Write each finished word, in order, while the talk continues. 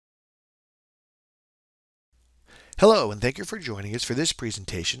Hello, and thank you for joining us for this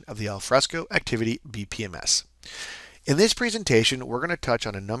presentation of the Alfresco Activiti BPMS. In this presentation, we're going to touch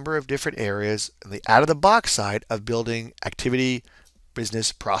on a number of different areas on the out-of-the-box side of building activity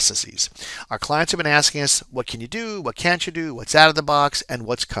business processes. Our clients have been asking us, what can you do, what can't you do, what's out of the box, and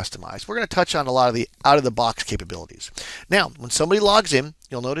what's customized. We're going to touch on a lot of the out-of-the-box capabilities. Now, when somebody logs in,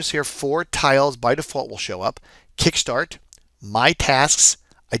 you'll notice here 4 tiles by default will show up: Kickstart, My Tasks,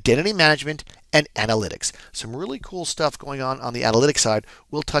 Identity Management, and Analytics. Some really cool stuff going on the analytics side.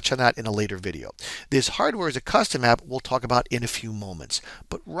 We'll touch on that in a later video. This hardware is a custom app we'll talk about in a few moments.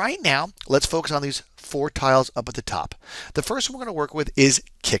 But right now, let's focus on these 4 tiles up at the top. The first one we're going to work with is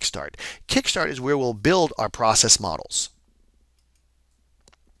Kickstart. Kickstart is where we'll build our process models.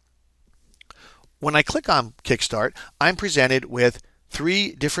 When I click on Kickstart, I'm presented with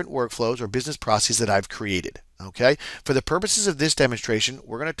 3 different workflows or business processes that I've created. Okay, for the purposes of this demonstration,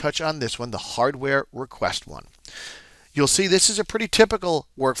 we're going to touch on this one, the hardware request one. You'll see this is a pretty typical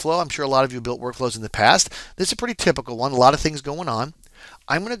workflow. I'm sure a lot of you built workflows in the past. This is a pretty typical one, a lot of things going on.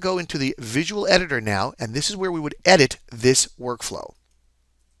 I'm going to go into the visual editor now, and this is where we would edit this workflow.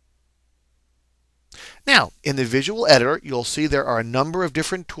 Now, in the visual editor, you'll see there are a number of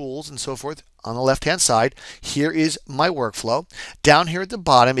different tools and so forth on the left-hand side. Here is my workflow. Down here at the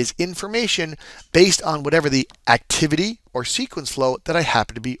bottom is information based on whatever the activity or sequence flow that I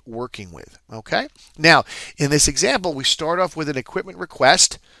happen to be working with. Okay? Now, in this example, we start off with an equipment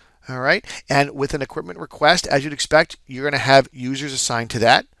request. All right? And with an equipment request, as you'd expect, you're going to have users assigned to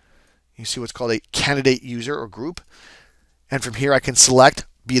that. You see what's called a candidate user or group. And from here, I can select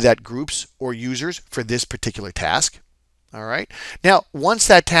be that groups or users for this particular task. All right. Now, once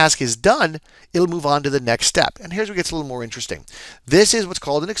that task is done, it'll move on to the next step. And here's where it gets a little more interesting. This is what's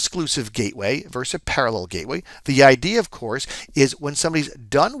called an exclusive gateway versus a parallel gateway. The idea, of course, is when somebody's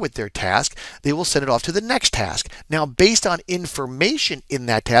done with their task, they will send it off to the next task. Now, based on information in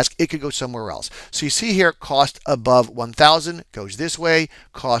that task, it could go somewhere else. So you see here, cost above 1,000 goes this way,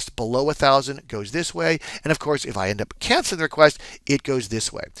 cost below 1,000 goes this way. And of course, if I end up canceling the request, it goes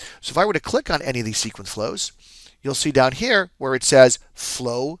this way. So if I were to click on any of these sequence flows, you'll see down here where it says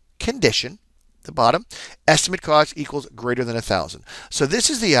flow condition, the bottom, estimate cost equals greater than 1,000. So this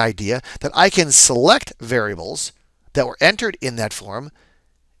is the idea that I can select variables that were entered in that form,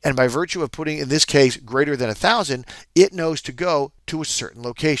 and by virtue of putting, in this case, greater than 1,000, it knows to go to a certain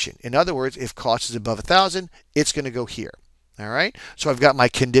location. In other words, if cost is above 1,000, it's going to go here. All right? So I've got my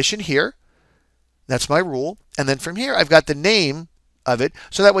condition here. That's my rule. And then from here, I've got the name of it,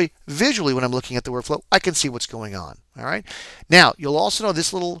 so that way visually when I'm looking at the workflow, I can see what's going on. All right. Now you'll also know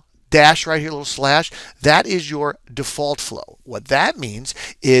this little dash right here, little slash, that is your default flow. What that means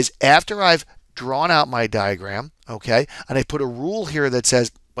is after I've drawn out my diagram, okay, and I put a rule here that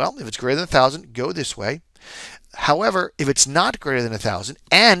says, well, if it's greater than 1,000, go this way. However, if it's not greater than 1,000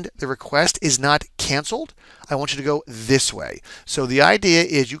 and the request is not canceled, I want you to go this way. So the idea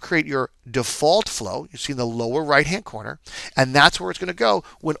is you create your default flow, you see in the lower right-hand corner, and that's where it's going to go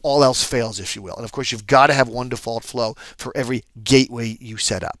when all else fails, if you will. And of course, you've got to have one default flow for every gateway you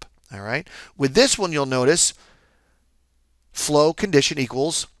set up. All right. With this one, you'll notice flow condition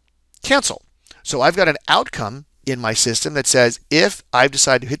equals cancel. So I've got an outcome in my system that says if I've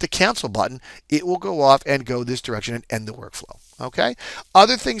decided to hit the cancel button, it will go off and go this direction and end the workflow. Okay.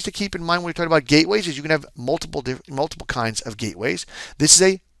 Other things to keep in mind when we talk about gateways is you can have multiple kinds of gateways. This is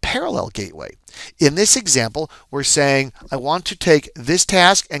a parallel gateway. In this example, we're saying I want to take this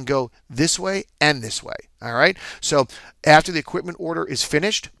task and go this way and this way. All right. So after the equipment order is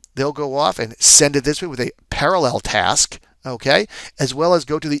finished, they'll go off and send it this way with a parallel task. Okay. As well as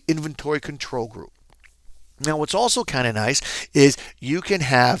go to the inventory control group. Now, what's also kind of nice is you can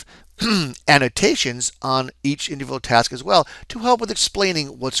have annotations on each individual task as well to help with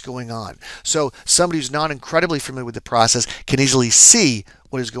explaining what's going on. So somebody who's not incredibly familiar with the process can easily see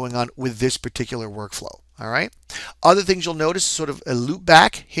what is going on with this particular workflow. All right. Other things you'll notice, sort of a loop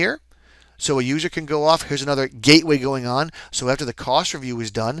back here. So a user can go off. Here's another gateway going on. So after the cost review is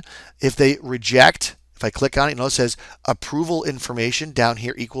done, if they reject, if I click on it, it says approval information down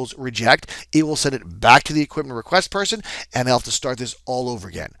here equals reject. It will send it back to the equipment request person, and they'll have to start this all over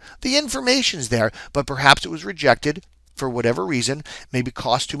again. The information's there, but perhaps it was rejected for whatever reason. Maybe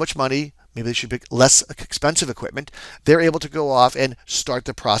cost too much money. Maybe they should pick less expensive equipment. They're able to go off and start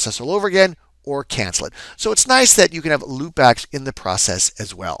the process all over again or cancel it. So it's nice that you can have loopbacks in the process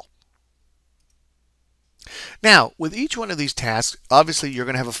as well. Now, with each one of these tasks, obviously you're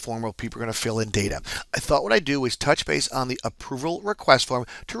going to have a form where people are going to fill in data. I thought what I'd do is touch base on the approval request form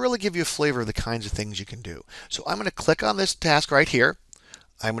to really give you a flavor of the kinds of things you can do. So I'm going to click on this task right here.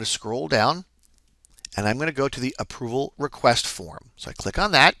 I'm going to scroll down, and I'm going to go to the approval request form. So I click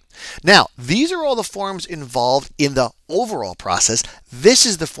on that. Now, these are all the forms involved in the overall process. This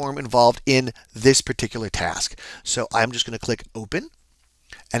is the form involved in this particular task. So I'm just going to click open.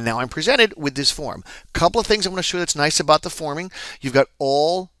 And now I'm presented with this form. A couple of things I'm going to show you that's nice about the forming. You've got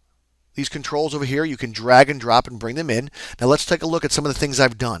all these controls over here. You can drag and drop and bring them in. Now let's take a look at some of the things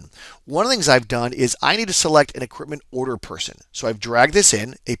I've done. One of the things I've done is I need to select an equipment order person. So I've dragged this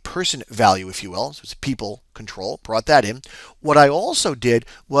in, a person value, if you will. So it's people control, brought that in. What I also did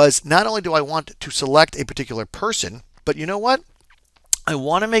was not only do I want to select a particular person, but you know what? I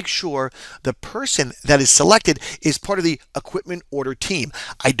want to make sure the person that is selected is part of the equipment order team.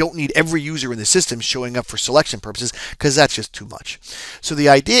 I don't need every user in the system showing up for selection purposes because that's just too much. So the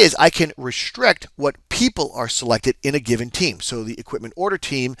idea is I can restrict what people are selected in a given team. So the equipment order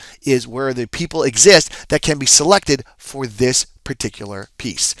team is where the people exist that can be selected for this particular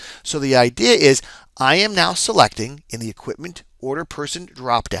piece. So the idea is I am now selecting in the equipment order person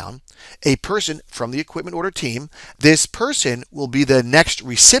dropdown a person from the equipment order team. This person will be the next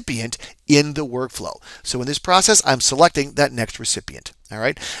recipient in the workflow. So in this process, I'm selecting that next recipient. All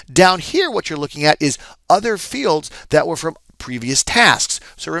right. Down here, what you're looking at is other fields that were from previous tasks.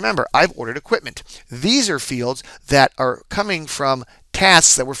 So remember, I've ordered equipment. These are fields that are coming from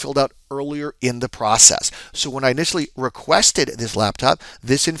tasks that were filled out earlier in the process. So when I initially requested this laptop,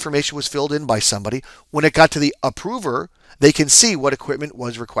 this information was filled in by somebody. When it got to the approver, they can see what equipment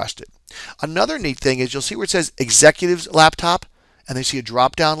was requested. Another neat thing is you'll see where it says executive's laptop, and they see a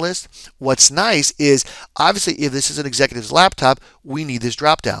drop-down list. What's nice is obviously if this is an executive's laptop, we need this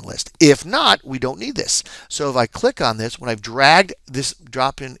drop-down list. If not, we don't need this. So if I click on this, when I've dragged this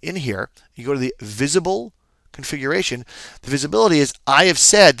drop-in in here, you go to the visible configuration. The visibility is I have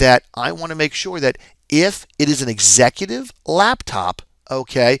said that I want to make sure that if it is an executive laptop,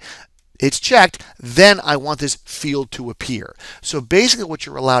 okay, it's checked, then I want this field to appear. So basically what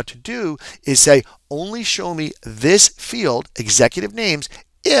you're allowed to do is say, only show me this field, executive names,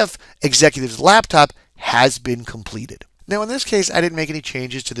 if executive's laptop has been completed. Now in this case, I didn't make any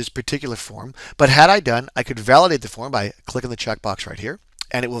changes to this particular form, but had I done, I could validate the form by clicking the checkbox right here,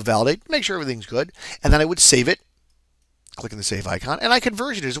 and it will validate, make sure everything's good, and then I would save it, clicking the save icon, and I could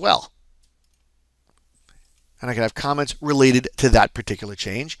version it as well. And I can have comments related to that particular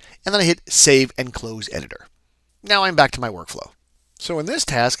change. And then I hit Save and Close Editor. Now I'm back to my workflow. So in this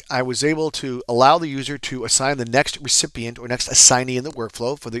task, I was able to allow the user to assign the next recipient or next assignee in the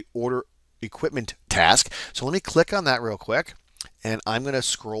workflow for the order equipment task. So let me click on that real quick. And I'm going to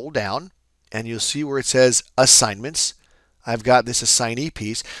scroll down. And you'll see where it says Assignments. I've got this assignee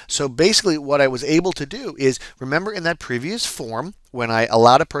piece. So basically what I was able to do is, remember in that previous form, when I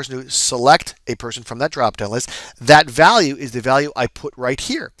allowed a person to select a person from that drop-down list, that value is the value I put right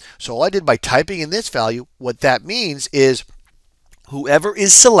here. So all I did by typing in this value, what that means is whoever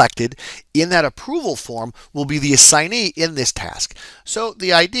is selected in that approval form will be the assignee in this task. So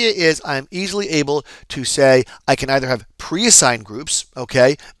the idea is I'm easily able to say I can either have pre-assigned groups,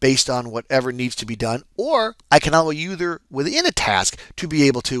 okay, based on whatever needs to be done, or I can allow either within a task to be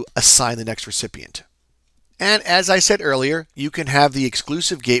able to assign the next recipient. And as I said earlier, you can have the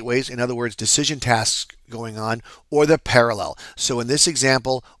exclusive gateways, in other words, decision tasks going on, or the parallel. So in this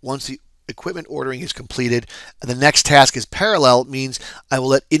example, once the equipment ordering is completed, the next task is parallel, means I will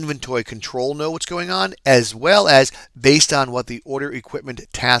let inventory control know what's going on, as well as based on what the order equipment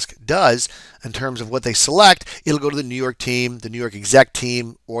task does in terms of what they select, it'll go to the New York team, the New York exec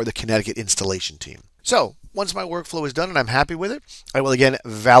team, or the Connecticut installation team. So once my workflow is done and I'm happy with it, I will again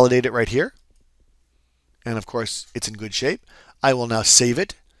validate it right here. And of course, it's in good shape. I will now save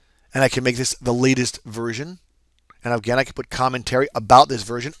it, and I can make this the latest version. And again, I can put commentary about this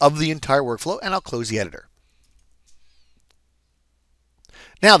version of the entire workflow, and I'll close the editor.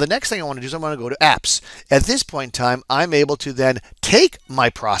 Now, the next thing I want to do is I'm going to go to apps. At this point in time, I'm able to then take my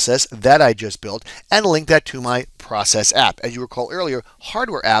process that I just built and link that to my process app. As you recall earlier,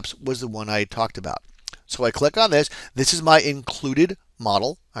 hardware apps was the one I talked about. So I click on this. This is my included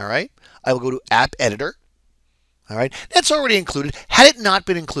model. All right. I will go to App Editor. All right, that's already included. Had it not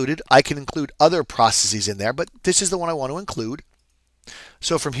been included, I can include other processes in there, but this is the one I want to include.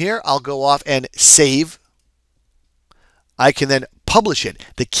 So from here, I'll go off and save. I can then publish it.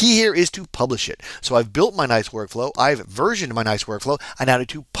 The key here is to publish it. So I've built my nice workflow. I've versioned my nice workflow. I now need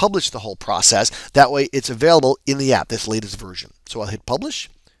to publish the whole process. That way it's available in the app, this latest version. So I'll hit Publish,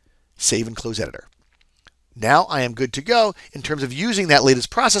 Save and Close Editor. Now I am good to go in terms of using that latest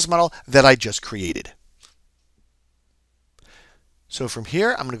process model that I just created. So from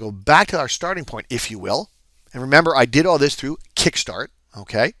here, I'm going to go back to our starting point, if you will. And remember, I did all this through Kickstart.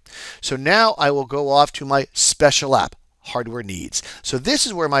 Okay, so now I will go off to my special app, hardware needs. So this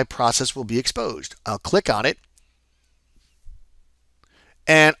is where my process will be exposed. I'll click on it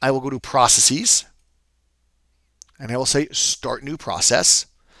and I will go to processes and I will say start new process.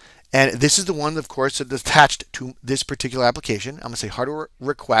 And this is the one, of course, that's attached to this particular application. I'm going to say hardware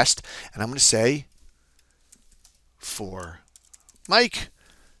request and I'm going to say for Mike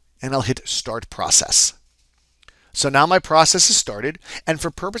and I'll hit start process. So now my process is started, and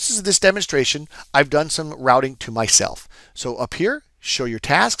for purposes of this demonstration, I've done some routing to myself. So up here, show your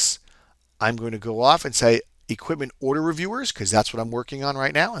tasks. I'm going to go off and say equipment order reviewers, because that's what I'm working on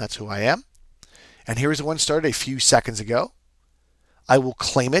right now, and that's who I am. And here's the one started a few seconds ago. I will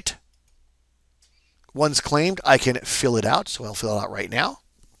claim it. Once claimed, I can fill it out, so I'll fill it out right now.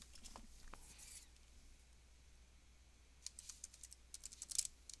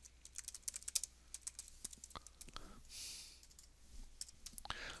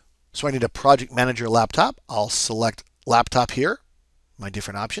 So I need a project manager laptop. I'll select laptop here, my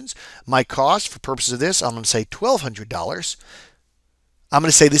different options. My cost for purposes of this, I'm going to say $1,200. I'm going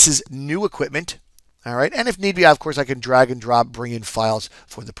to say this is new equipment. All right. And if need be, of course, I can drag and drop, bring in files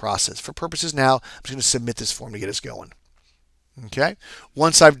for the process. For purposes now, I'm just going to submit this form to get us going. Okay.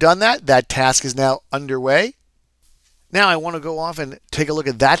 Once I've done that, that task is now underway. Now I want to go off and take a look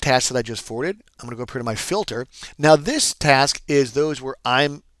at that task that I just forwarded. I'm going to go up here to my filter. Now this task is those where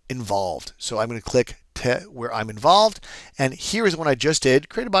I'm involved. So I'm going to click where I'm involved. And here is the one I just did,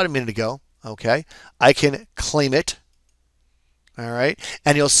 created about a minute ago. Okay. I can claim it. All right.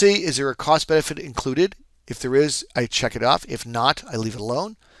 And you'll see, is there a cost benefit included? If there is, I check it off. If not, I leave it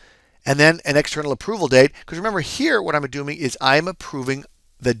alone. And then an external approval date. Because remember here, what I'm doing is I'm approving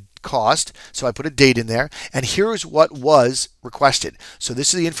the cost. So I put a date in there. And here's what was requested. So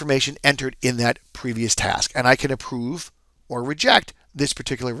this is the information entered in that previous task. And I can approve or reject this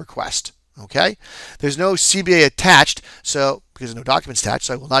particular request. Okay. There's no CBA attached, so because there's no documents attached,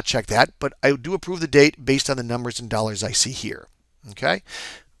 so I will not check that. But I do approve the date based on the numbers and dollars I see here. Okay.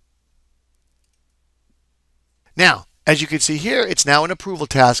 Now, as you can see here, it's now an approval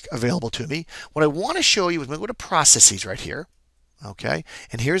task available to me. What I want to show you is, I'm going to go to processes right here. Okay.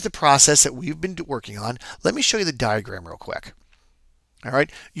 And here's the process that we've been working on. Let me show you the diagram real quick. All right.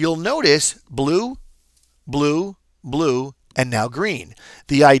 You'll notice blue, blue, blue, and now green.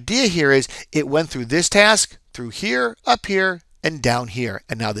 The idea here is it went through this task, through here, up here, and down here,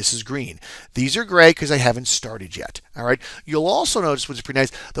 and now this is green. These are gray because I haven't started yet. All right. You'll also notice, which is pretty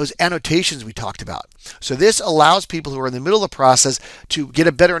nice, those annotations we talked about. So this allows people who are in the middle of the process to get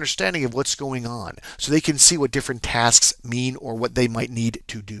a better understanding of what's going on, so they can see what different tasks mean or what they might need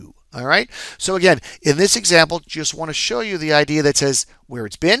to do. All right. So again, in this example, just want to show you the idea that says where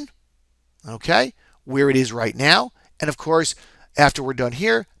it's been, okay, where it is right now. And of course, after we're done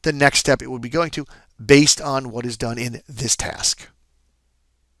here, the next step it would be going to based on what is done in this task.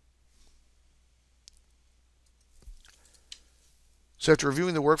 So after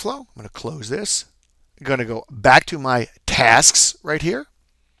reviewing the workflow, I'm going to close this. I'm going to go back to my tasks right here.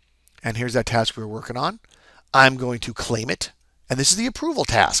 And here's that task we were working on. I'm going to claim it. And this is the approval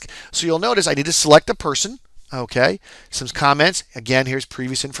task. So you'll notice I need to select a person. Okay. Some comments. Again, here's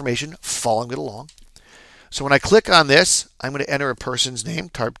previous information, following it along. So when I click on this, I'm going to enter a person's name,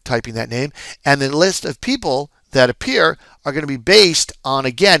 typing that name, and the list of people that appear are going to be based on,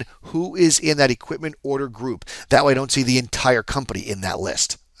 again, who is in that equipment order group. That way I don't see the entire company in that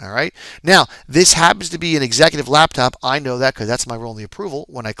list. All right. Now, this happens to be an executive laptop. I know that because that's my role in the approval.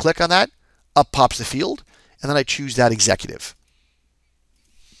 When I click on that, up pops the field, and then I choose that executive.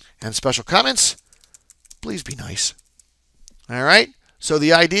 And special comments, please be nice. All right. So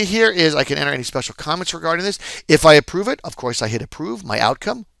the idea here is I can enter any special comments regarding this. If I approve it, of course, I hit approve, my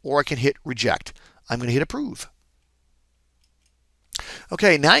outcome, or I can hit reject. I'm going to hit approve.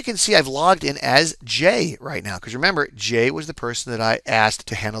 Okay, now you can see I've logged in as Jay right now, because remember, Jay was the person that I asked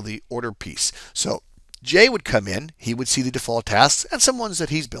to handle the order piece. So Jay would come in, he would see the default tasks and some ones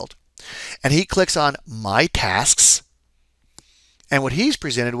that he's built, and he clicks on My Tasks, and what he's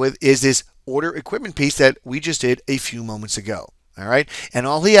presented with is this order equipment piece that we just did a few moments ago. All right. And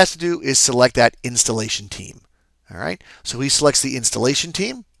all he has to do is select that installation team. All right. So he selects the installation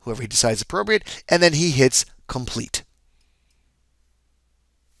team, whoever he decides appropriate, and then he hits complete.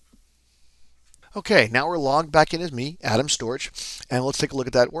 Okay. Now we're logged back in as me, Adam Storage, and let's take a look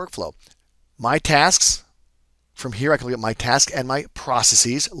at that workflow. My tasks. From here, I can look at my task and my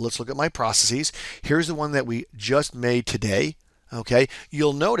processes. Let's look at my processes. Here's the one that we just made today. Okay,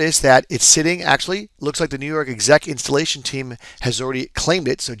 you'll notice that it's sitting, actually looks like the New York exec installation team has already claimed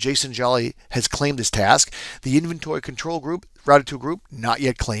it. So Jason Jolly has claimed this task. The inventory control group, routed to a group, not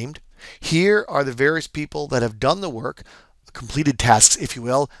yet claimed. Here are the various people that have done the work, completed tasks, if you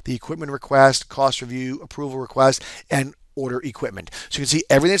will, the equipment request, cost review, approval request, and order equipment. So you can see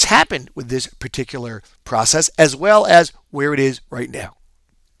everything that's happened with this particular process, as well as where it is right now.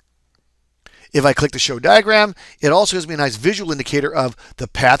 If I click the show diagram, it also gives me a nice visual indicator of the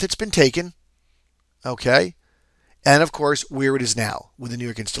path it's been taken, okay, and of course where it is now with the New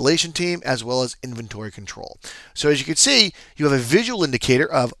York installation team as well as inventory control. So as you can see, you have a visual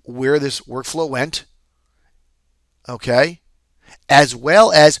indicator of where this workflow went, okay, as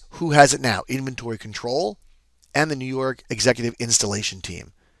well as who has it now, inventory control and the New York executive installation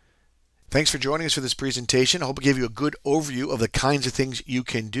team. Thanks for joining us for this presentation. I hope it gave you a good overview of the kinds of things you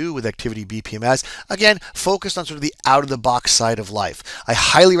can do with Activiti BPMS. Again, focused on sort of the out-of-the-box side of life. I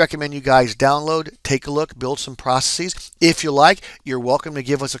highly recommend you guys download, take a look, build some processes. If you like, you're welcome to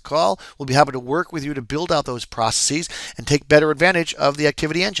give us a call. We'll be happy to work with you to build out those processes and take better advantage of the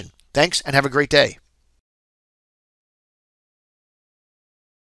Activiti engine. Thanks, and have a great day.